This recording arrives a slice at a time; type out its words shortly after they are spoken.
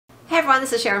Hey everyone,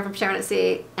 this is Sharon from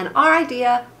Sharonatsea, and our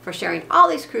idea for sharing all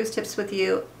these cruise tips with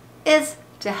you is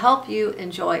to help you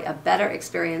enjoy a better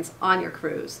experience on your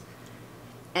cruise.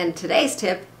 And today's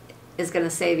tip is going to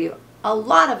save you a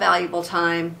lot of valuable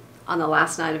time on the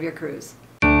last night of your cruise.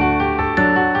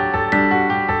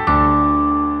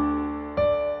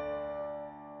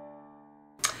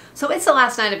 So it's the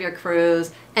last night of your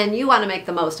cruise and you want to make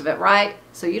the most of it, right?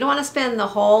 So you don't want to spend the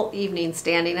whole evening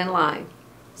standing in line.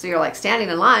 So you're like, standing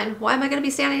in line? Why am I going to be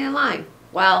standing in line?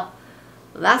 Well,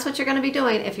 that's what you're going to be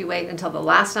doing if you wait until the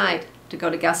last night to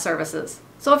go to guest services.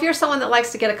 So if you're someone that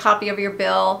likes to get a copy of your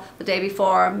bill the day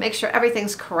before, make sure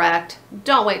everything's correct.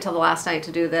 Don't wait till the last night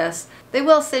to do this. They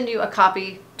will send you a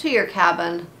copy to your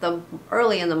cabin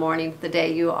early in the morning, the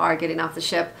day you are getting off the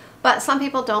ship. But some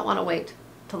people don't want to wait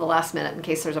till the last minute in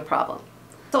case there's a problem.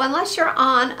 So unless you're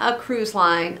on a cruise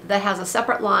line that has a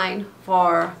separate line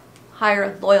for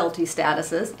higher loyalty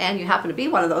statuses, and you happen to be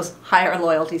one of those higher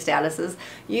loyalty statuses,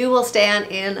 you will stand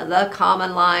in the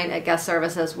common line at guest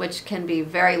services, which can be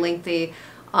very lengthy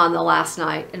on the last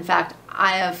night. In fact,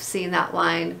 I have seen that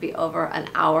line be over an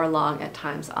hour long at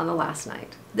times on the last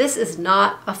night. This is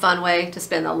not a fun way to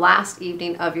spend the last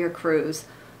evening of your cruise.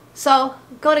 So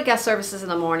go to guest services in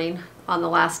the morning on the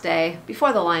last day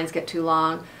before the lines get too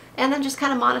long, and then just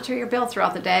kind of monitor your bill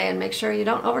throughout the day and make sure you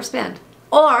don't overspend.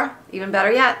 Or, even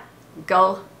better yet,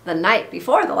 go the night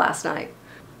before the last night.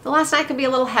 The last night can be a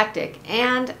little hectic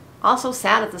and also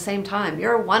sad at the same time.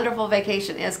 Your wonderful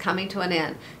vacation is coming to an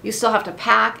end. You still have to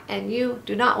pack, and you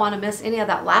do not want to miss any of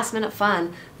that last minute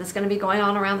fun that's going to be going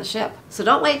on around the ship. So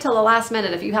don't wait till the last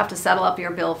minute if you have to settle up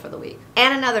your bill for the week.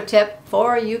 And another tip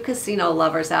for you casino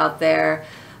lovers out there,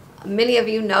 many of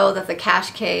you know that the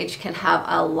cash cage can have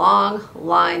a long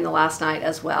line the last night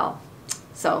as well.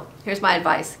 So here's my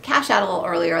advice. Cash out a little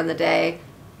earlier in the day.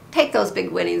 Take those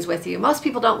big winnings with you. Most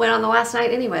people don't win on the last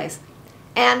night anyways.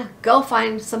 And go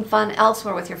find some fun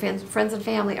elsewhere with your friends and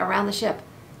family around the ship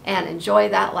and enjoy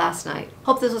that last night.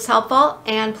 Hope this was helpful,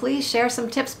 and please share some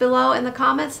tips below in the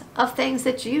comments of things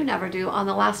that you never do on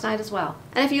the last night as well.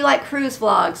 And if you like cruise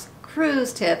vlogs,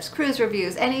 cruise tips, cruise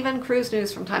reviews, and even cruise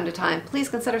news from time to time, please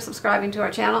consider subscribing to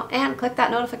our channel and click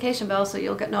that notification bell so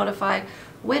you'll get notified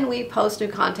when we post new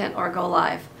content or go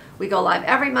live. We go live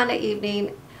every Monday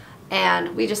evening,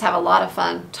 and we just have a lot of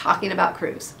fun talking about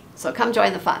cruise. So come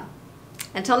join the fun.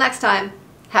 Until next time,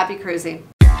 happy cruising.